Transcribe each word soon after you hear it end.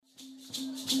Scano,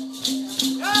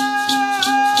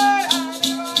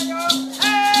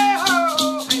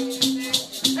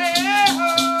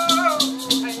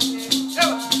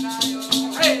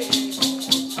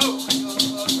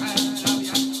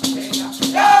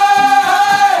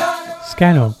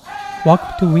 welcome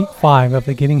to week 5 of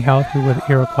the Getting Healthy with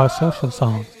Iroquois social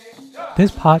songs.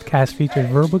 This podcast features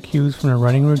verbal cues from the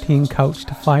running routine Couch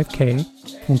to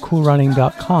 5K from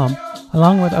coolrunning.com,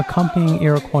 along with accompanying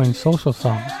Iroquois social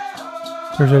songs.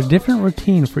 There's a different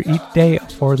routine for each day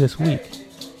for this week.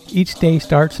 Each day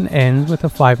starts and ends with a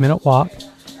 5-minute walk.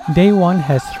 Day 1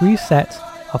 has 3 sets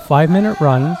of 5-minute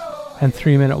runs and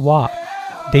 3-minute walk.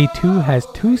 Day 2 has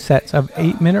 2 sets of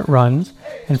 8-minute runs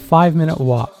and 5-minute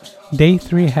walk. Day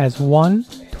 3 has 1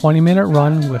 20-minute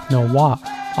run with no walk.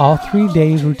 All 3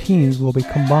 days' routines will be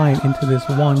combined into this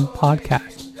one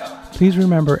podcast. Please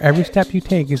remember, every step you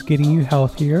take is getting you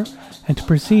healthier and to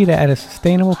proceed at a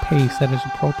sustainable pace that is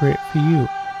appropriate for you.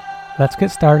 Let's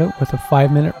get started with a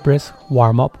 5-minute brisk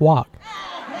warm-up walk.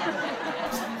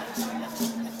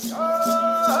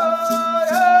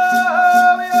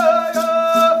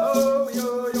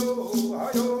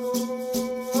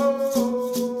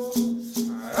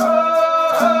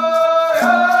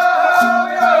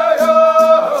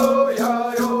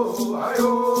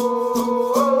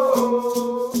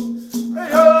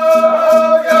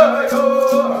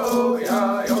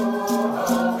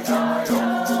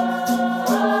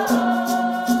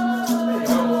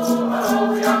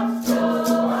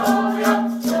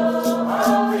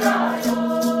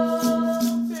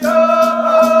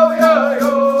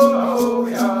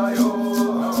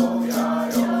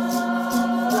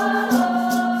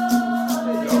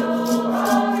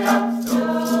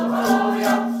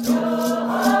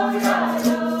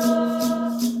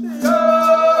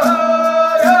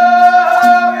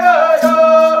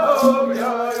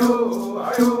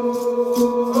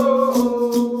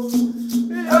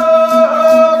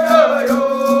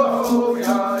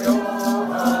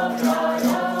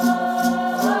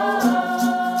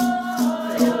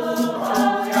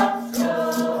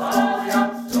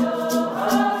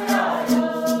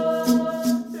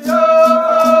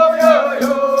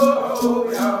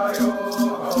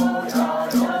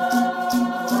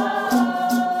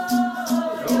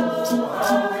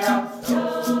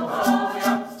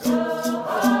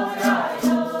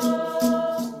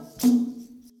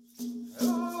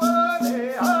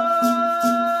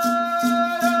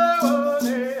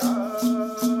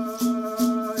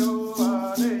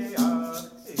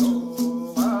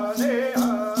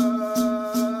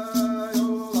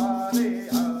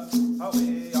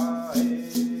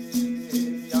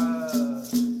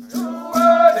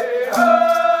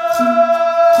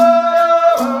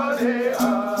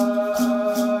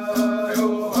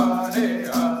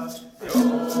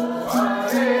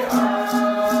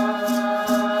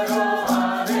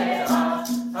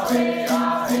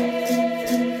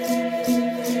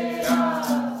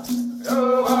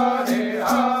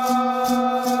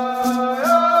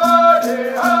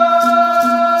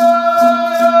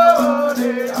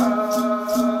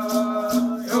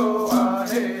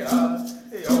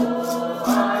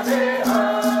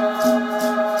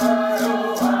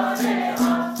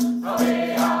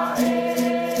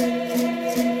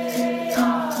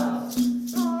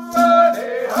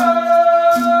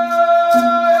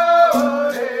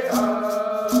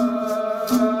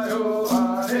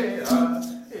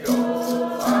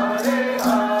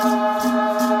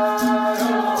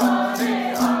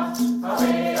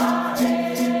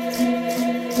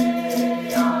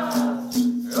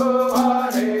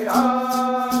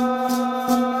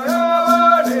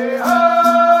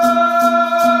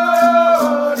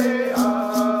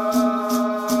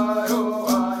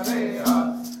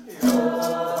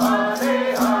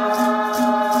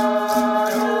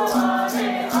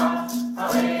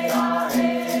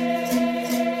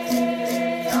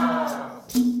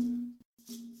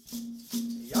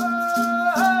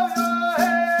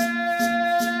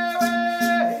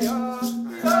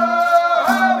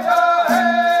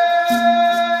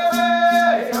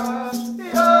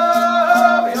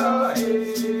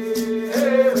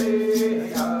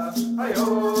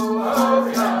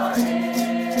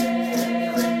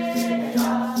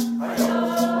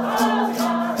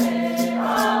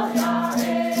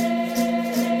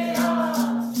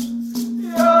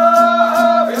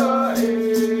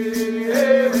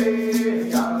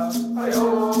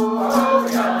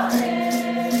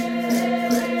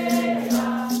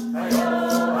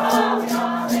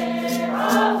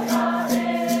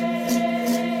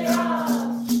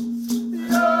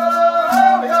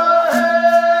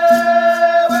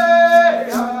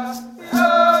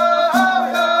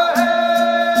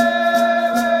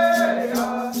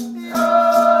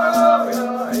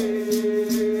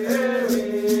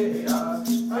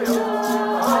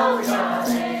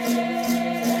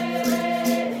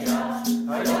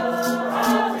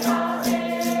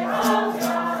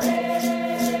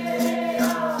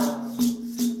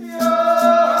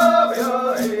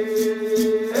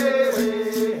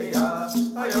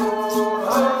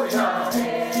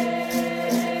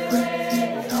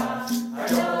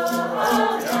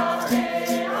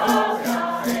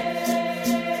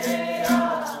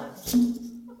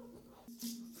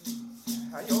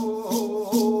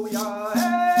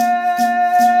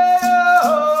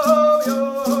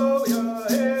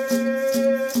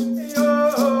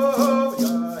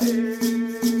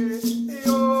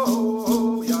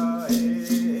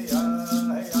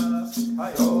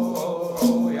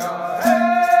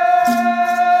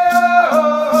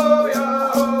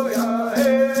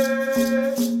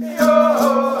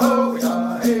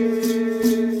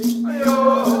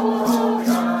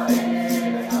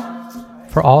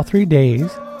 For all 3 days,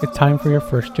 it's time for your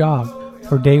first jog.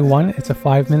 For day 1, it's a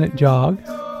 5-minute jog.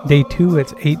 Day 2,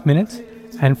 it's 8 minutes.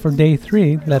 And for day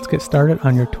 3, let's get started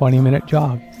on your 20-minute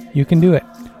jog. You can do it.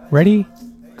 Ready?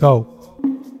 Go.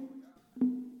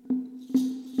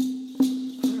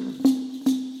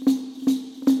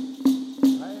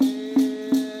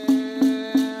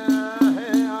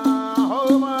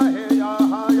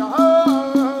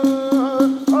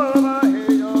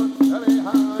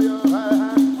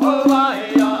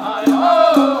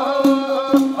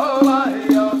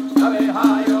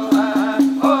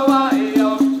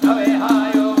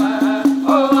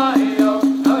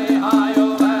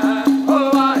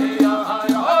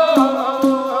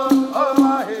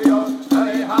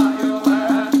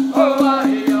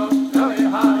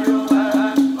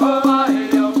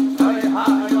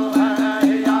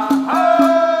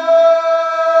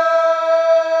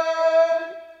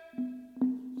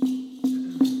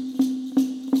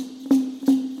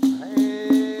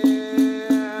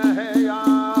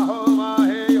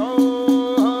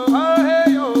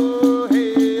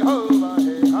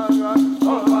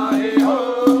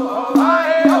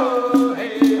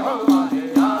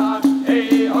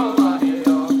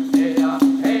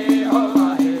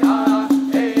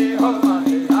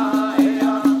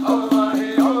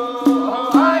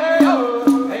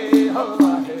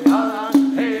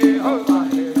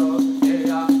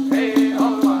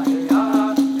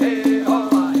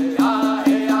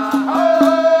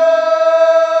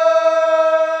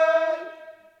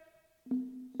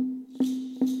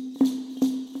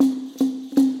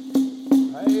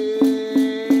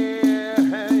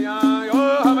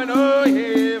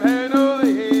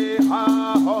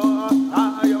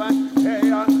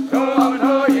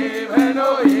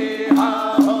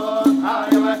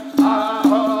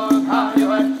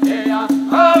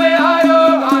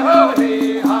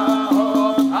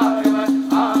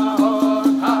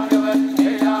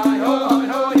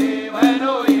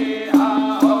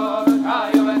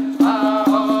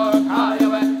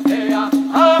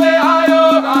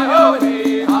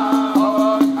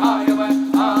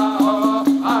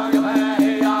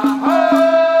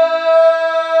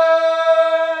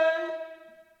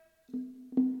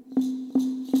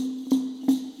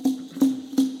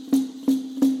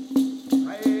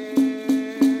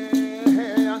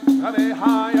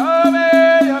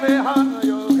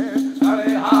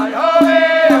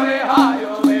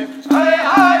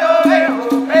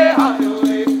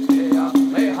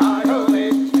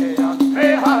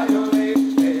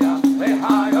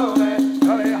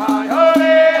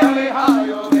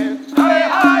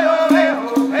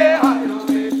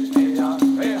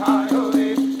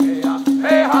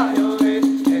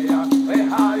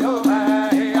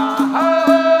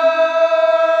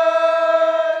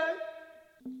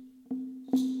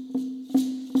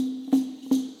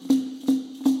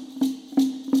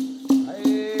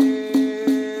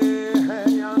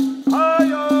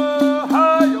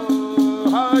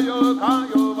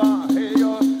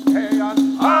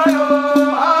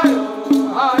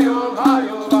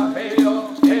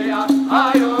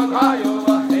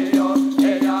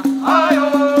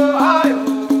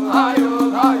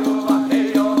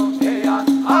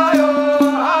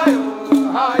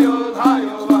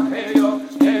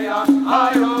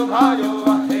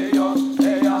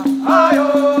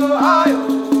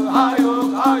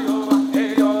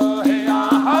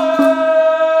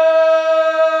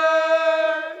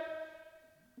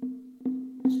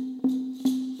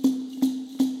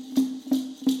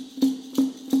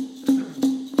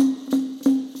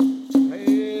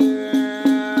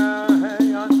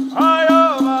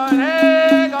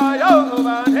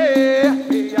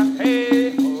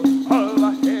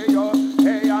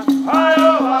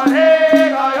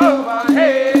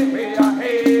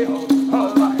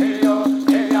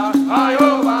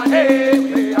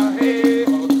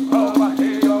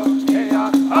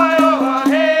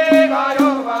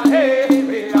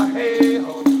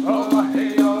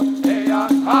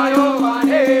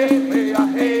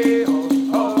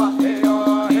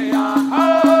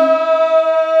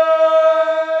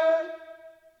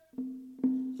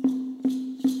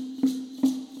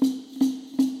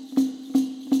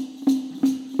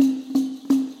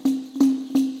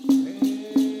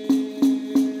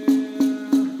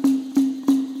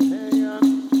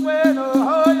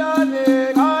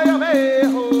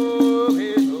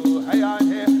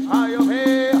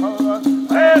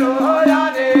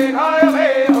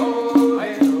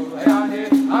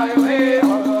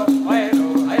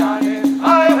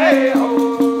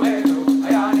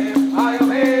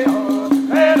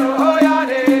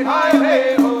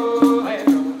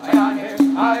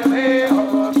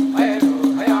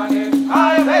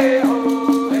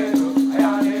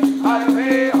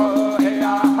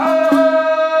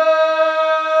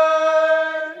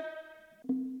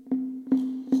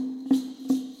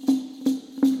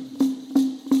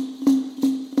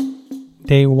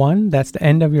 Day 1, that's the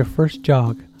end of your first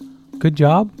jog. Good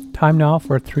job. Time now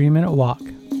for a 3-minute walk.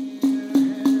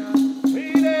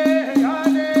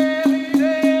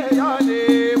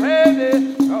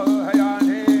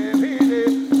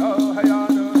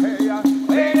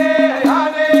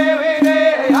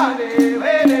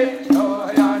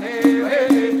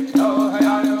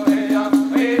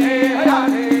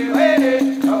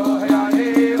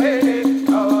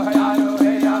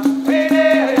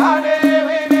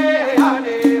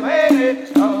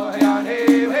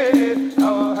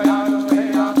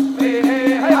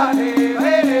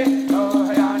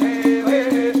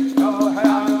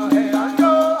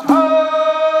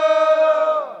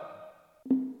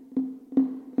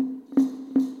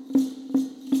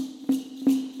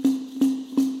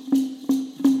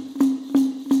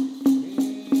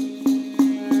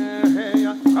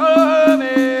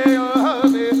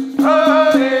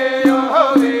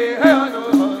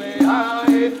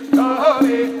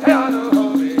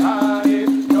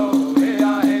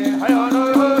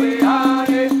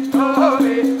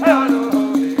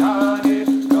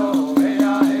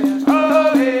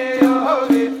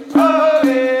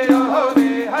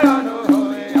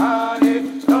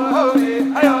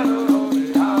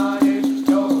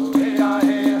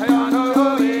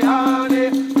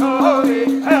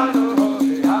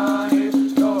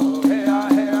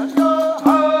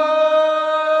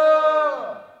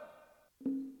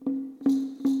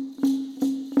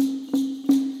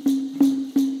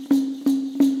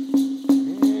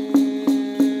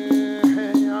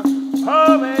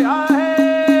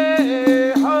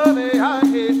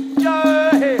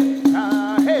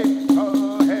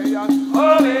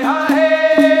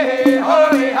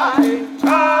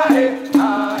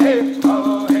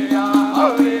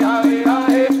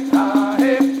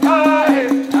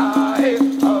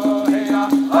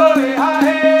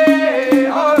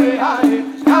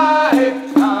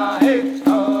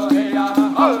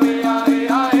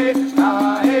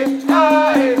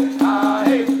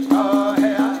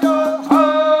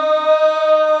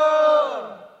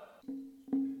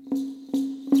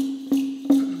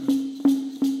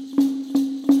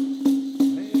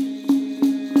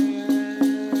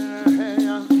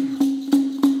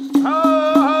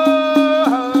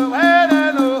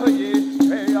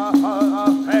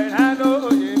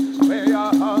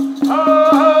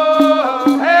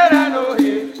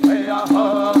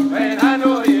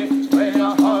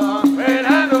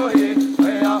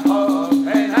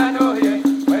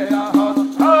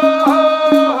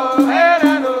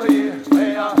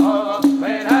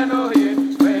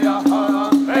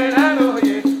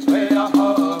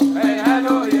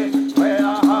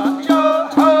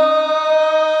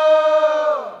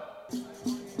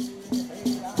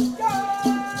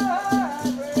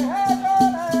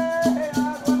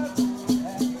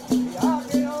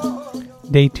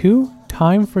 Day 2,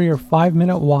 time for your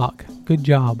 5-minute walk. Good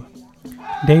job.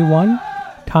 Day 1,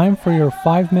 time for your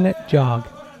 5-minute jog.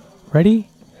 Ready?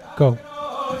 Go.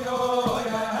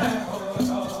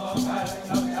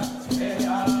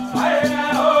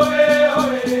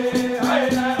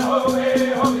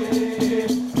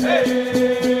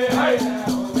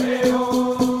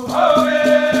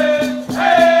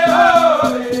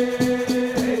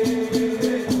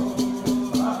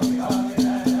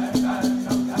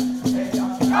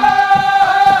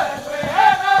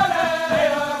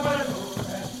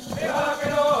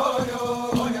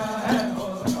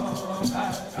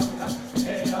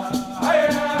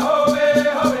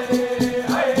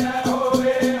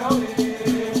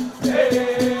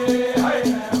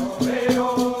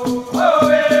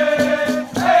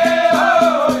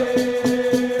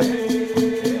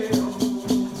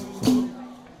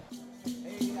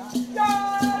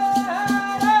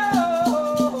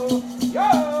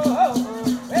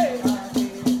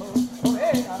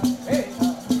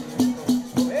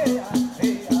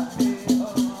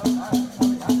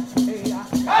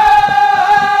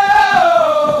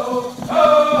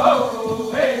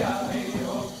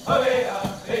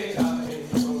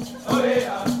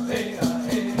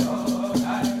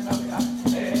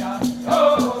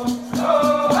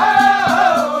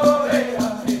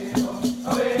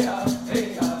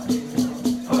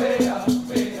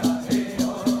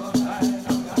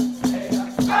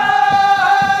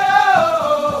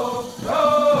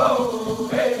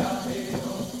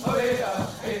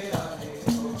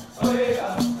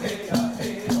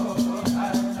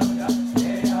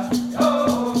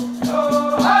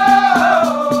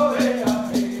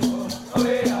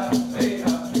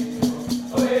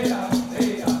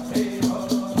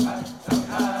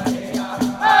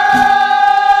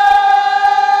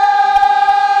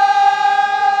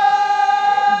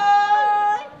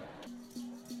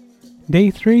 Day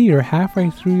 3, you're halfway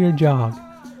through your jog.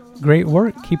 Great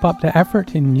work, keep up the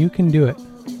effort, and you can do it.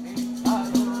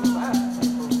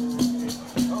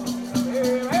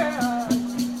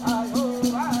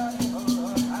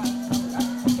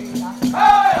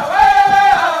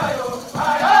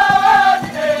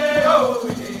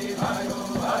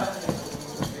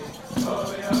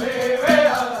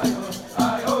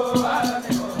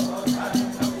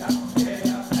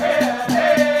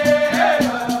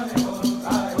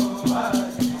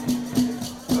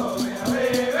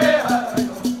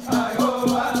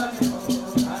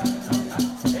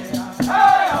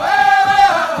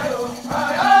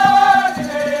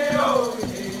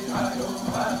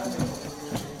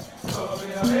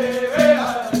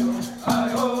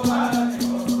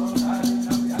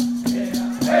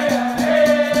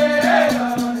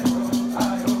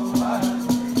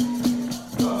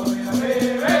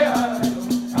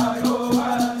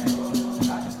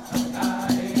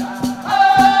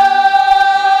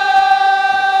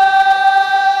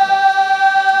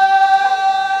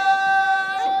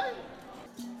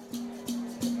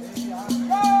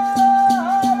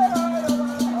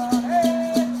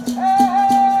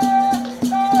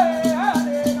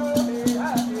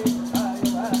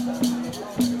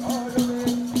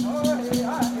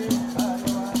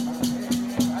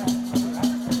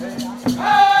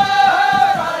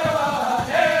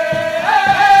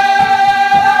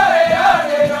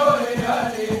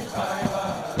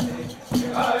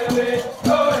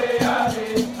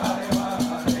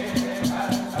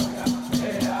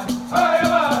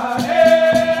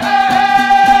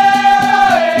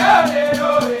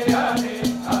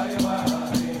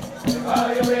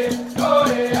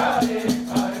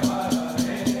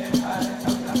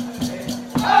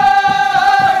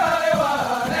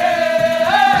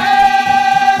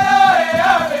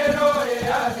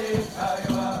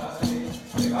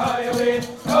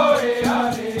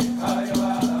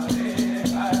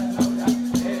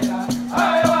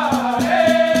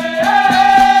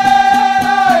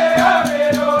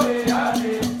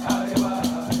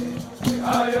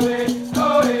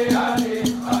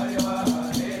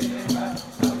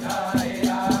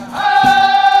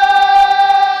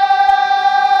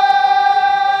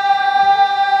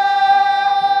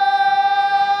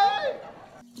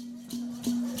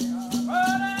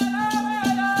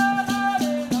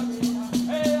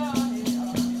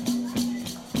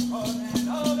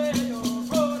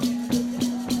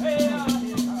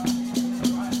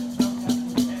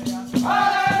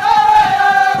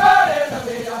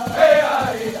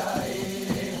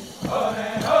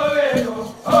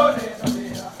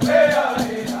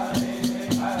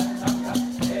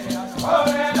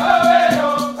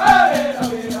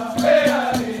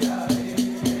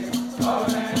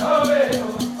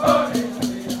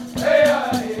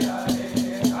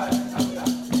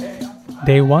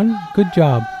 Day 1, good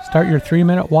job. Start your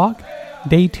 3-minute walk.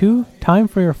 Day 2, time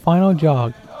for your final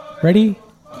jog. Ready?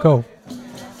 Go.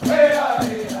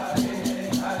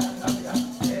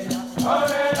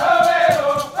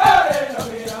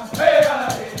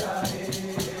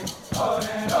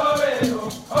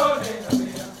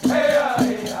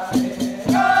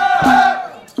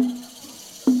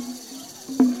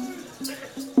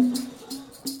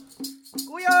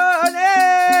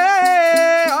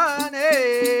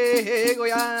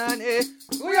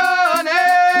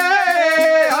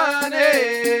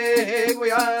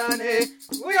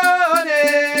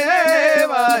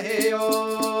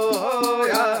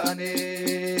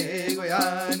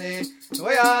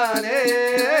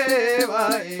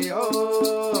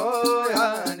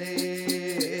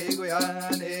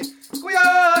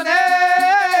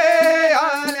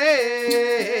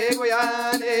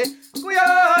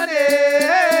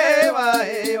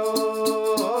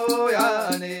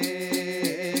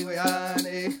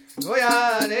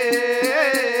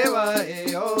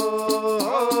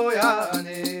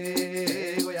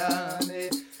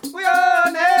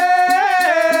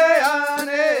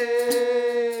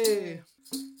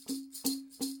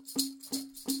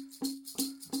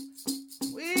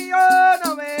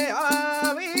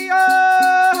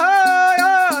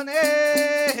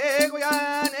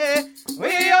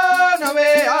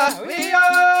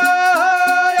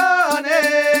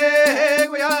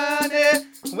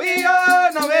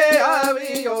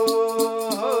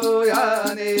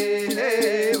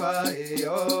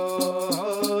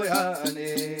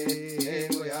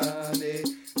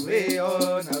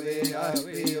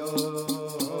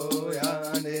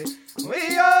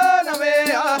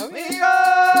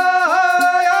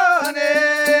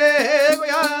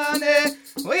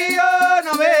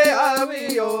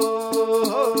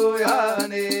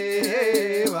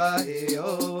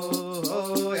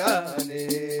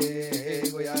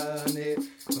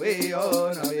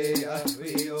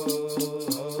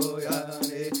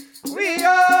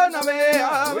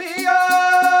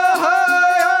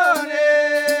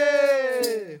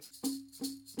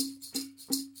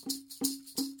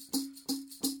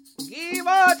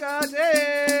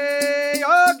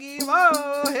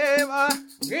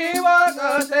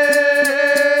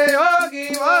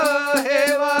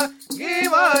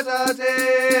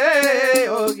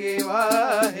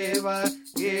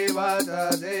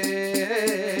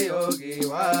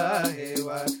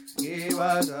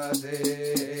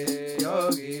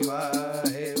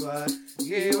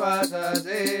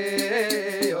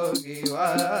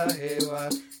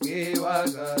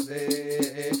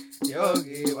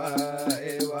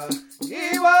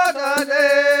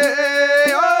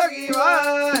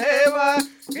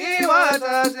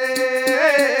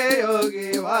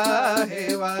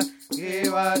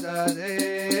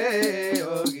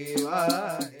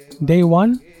 Day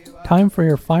 1, time for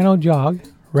your final jog.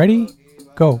 Ready?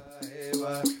 Go.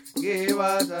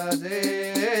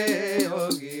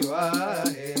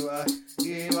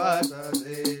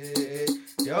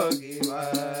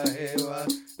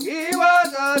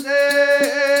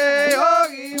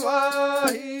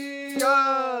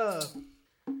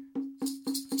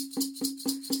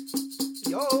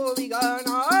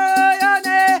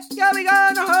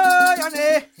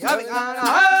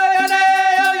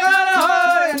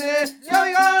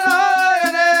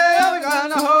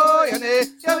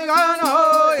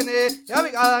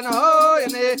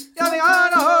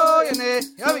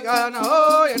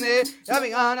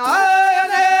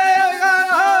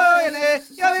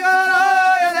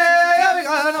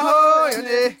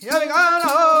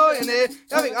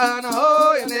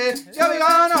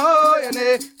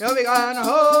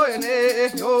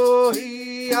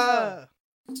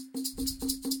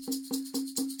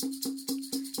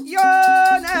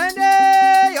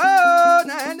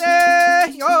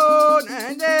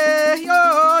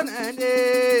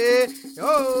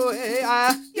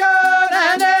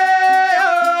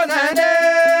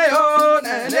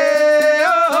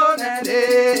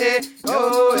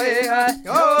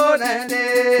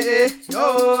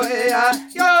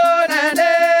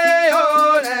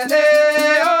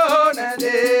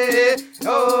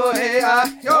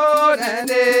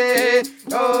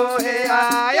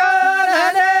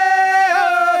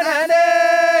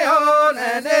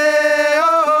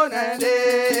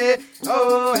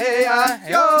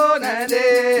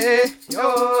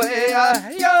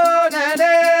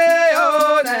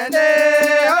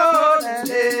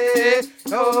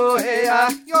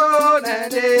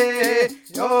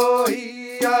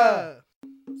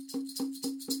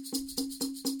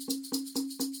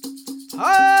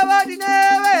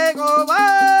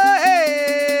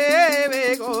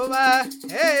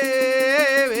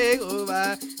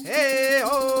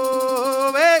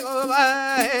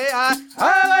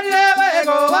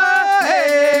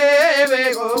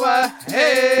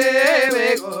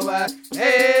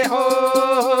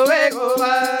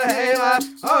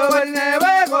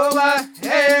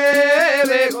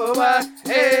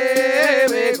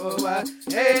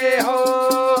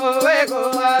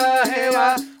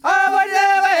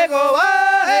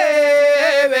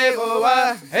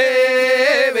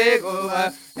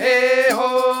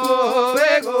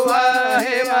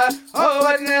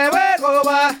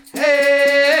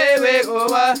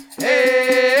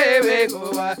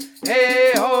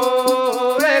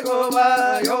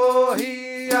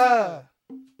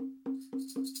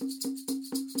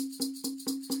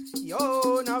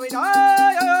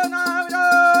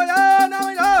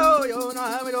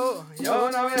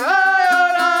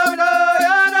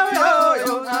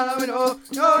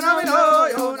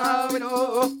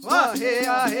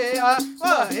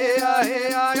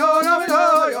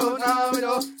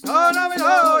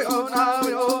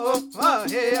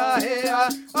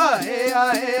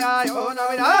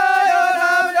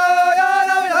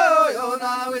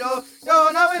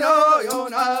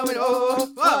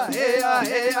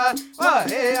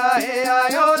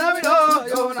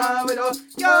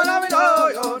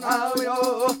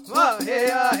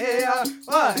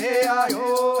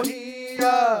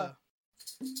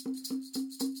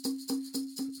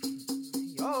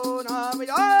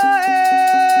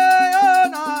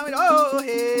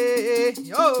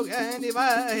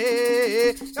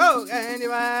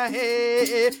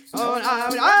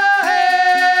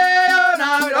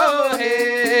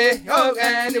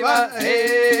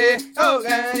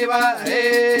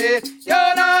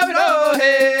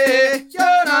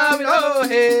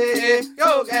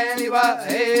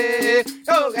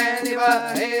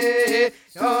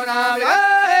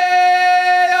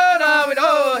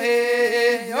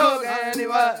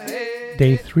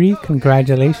 Day 3,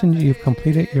 congratulations, you've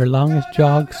completed your longest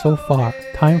jog so far.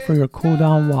 Time for your cool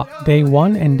down walk. Day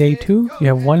 1 and day 2, you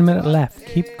have 1 minute left.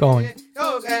 Keep going.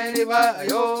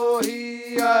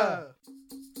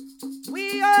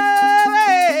 We are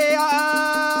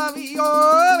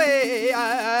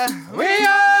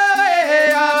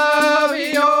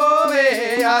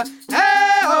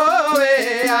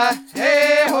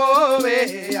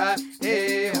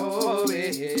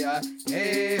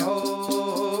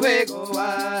we go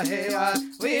hey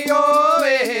we oh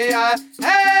hey ho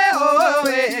hey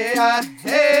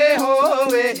ho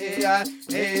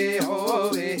hey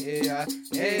ho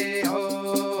hey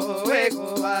ho we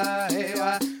go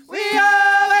hey we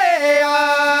oh hey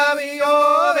we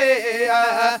oh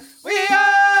hey we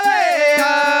oh hey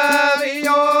we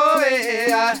oh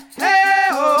hey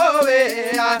ho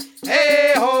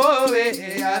hey ho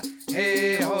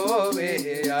hey ho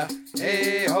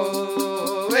hey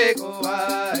ho we go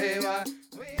hey.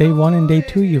 Day 1 and Day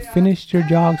 2, you finished your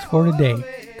jogs for the day.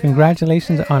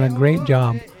 Congratulations on a great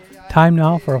job. Time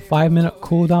now for a 5-minute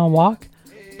cool down walk.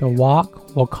 The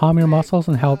walk will calm your muscles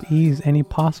and help ease any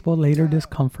possible later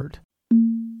discomfort.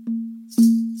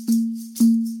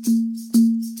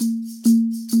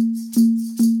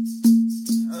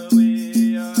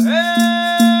 We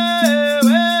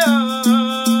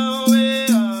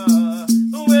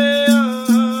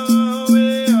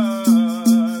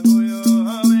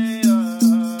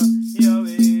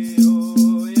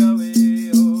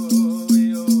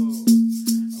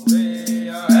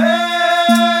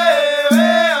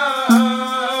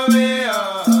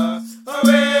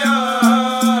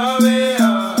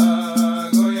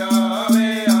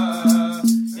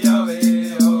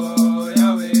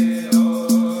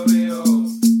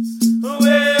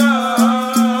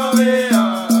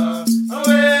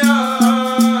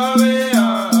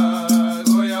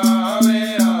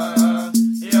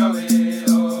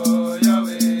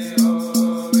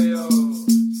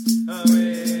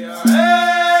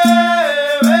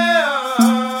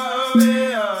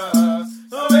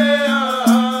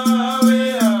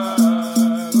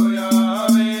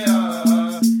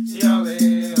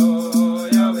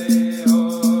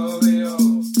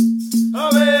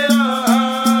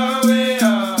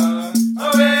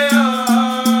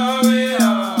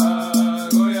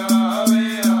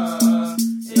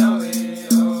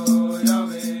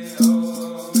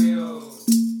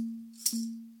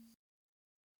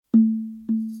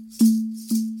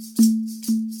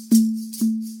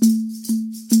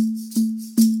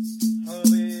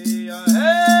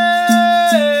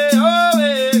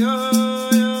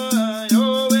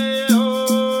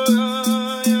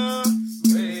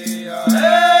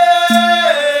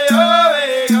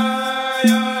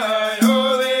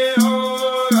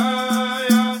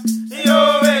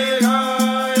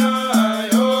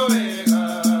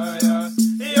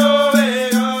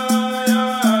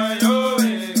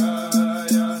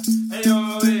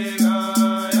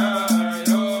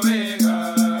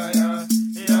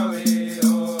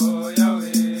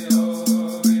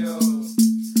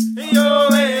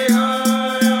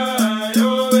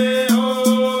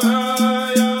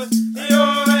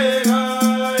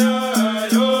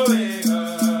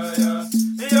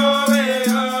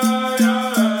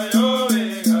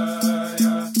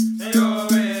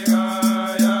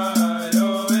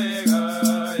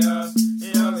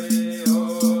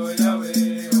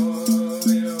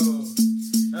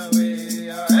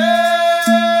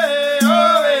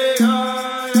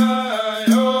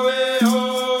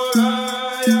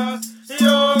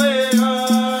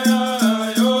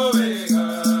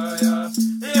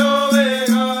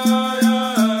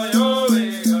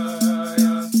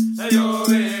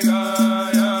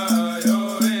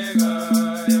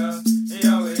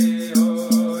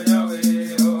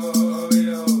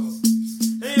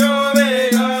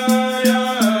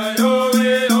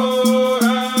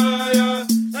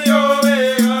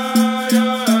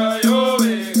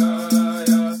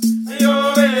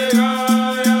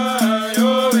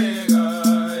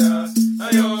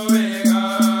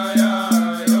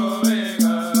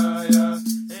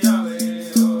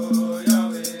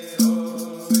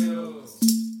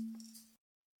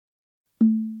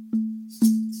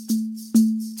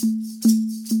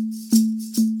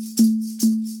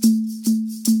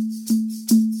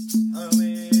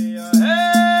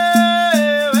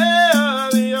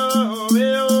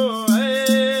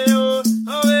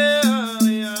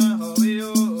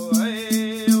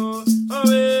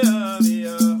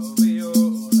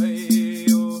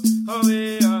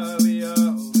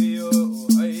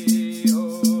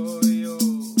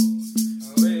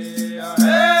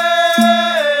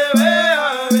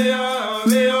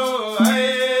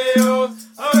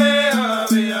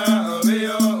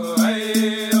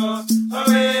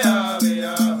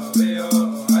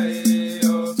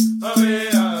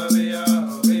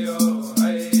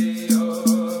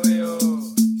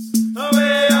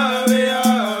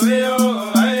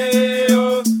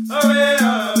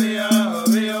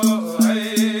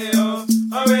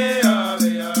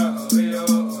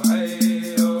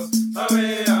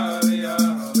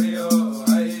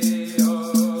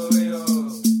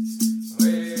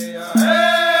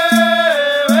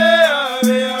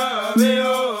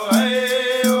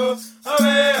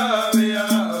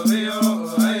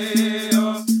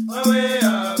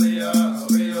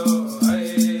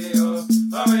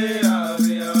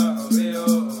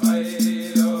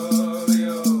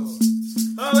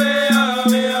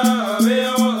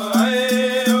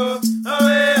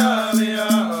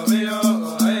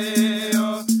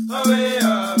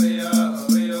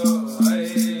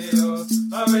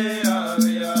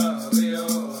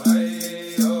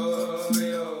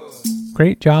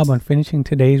Great job on finishing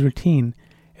today's routine.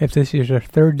 If this is your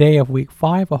third day of week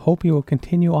 5, I hope you will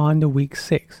continue on to week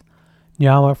 6.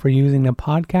 Nyawa for using the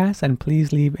podcast, and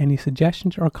please leave any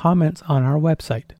suggestions or comments on our website.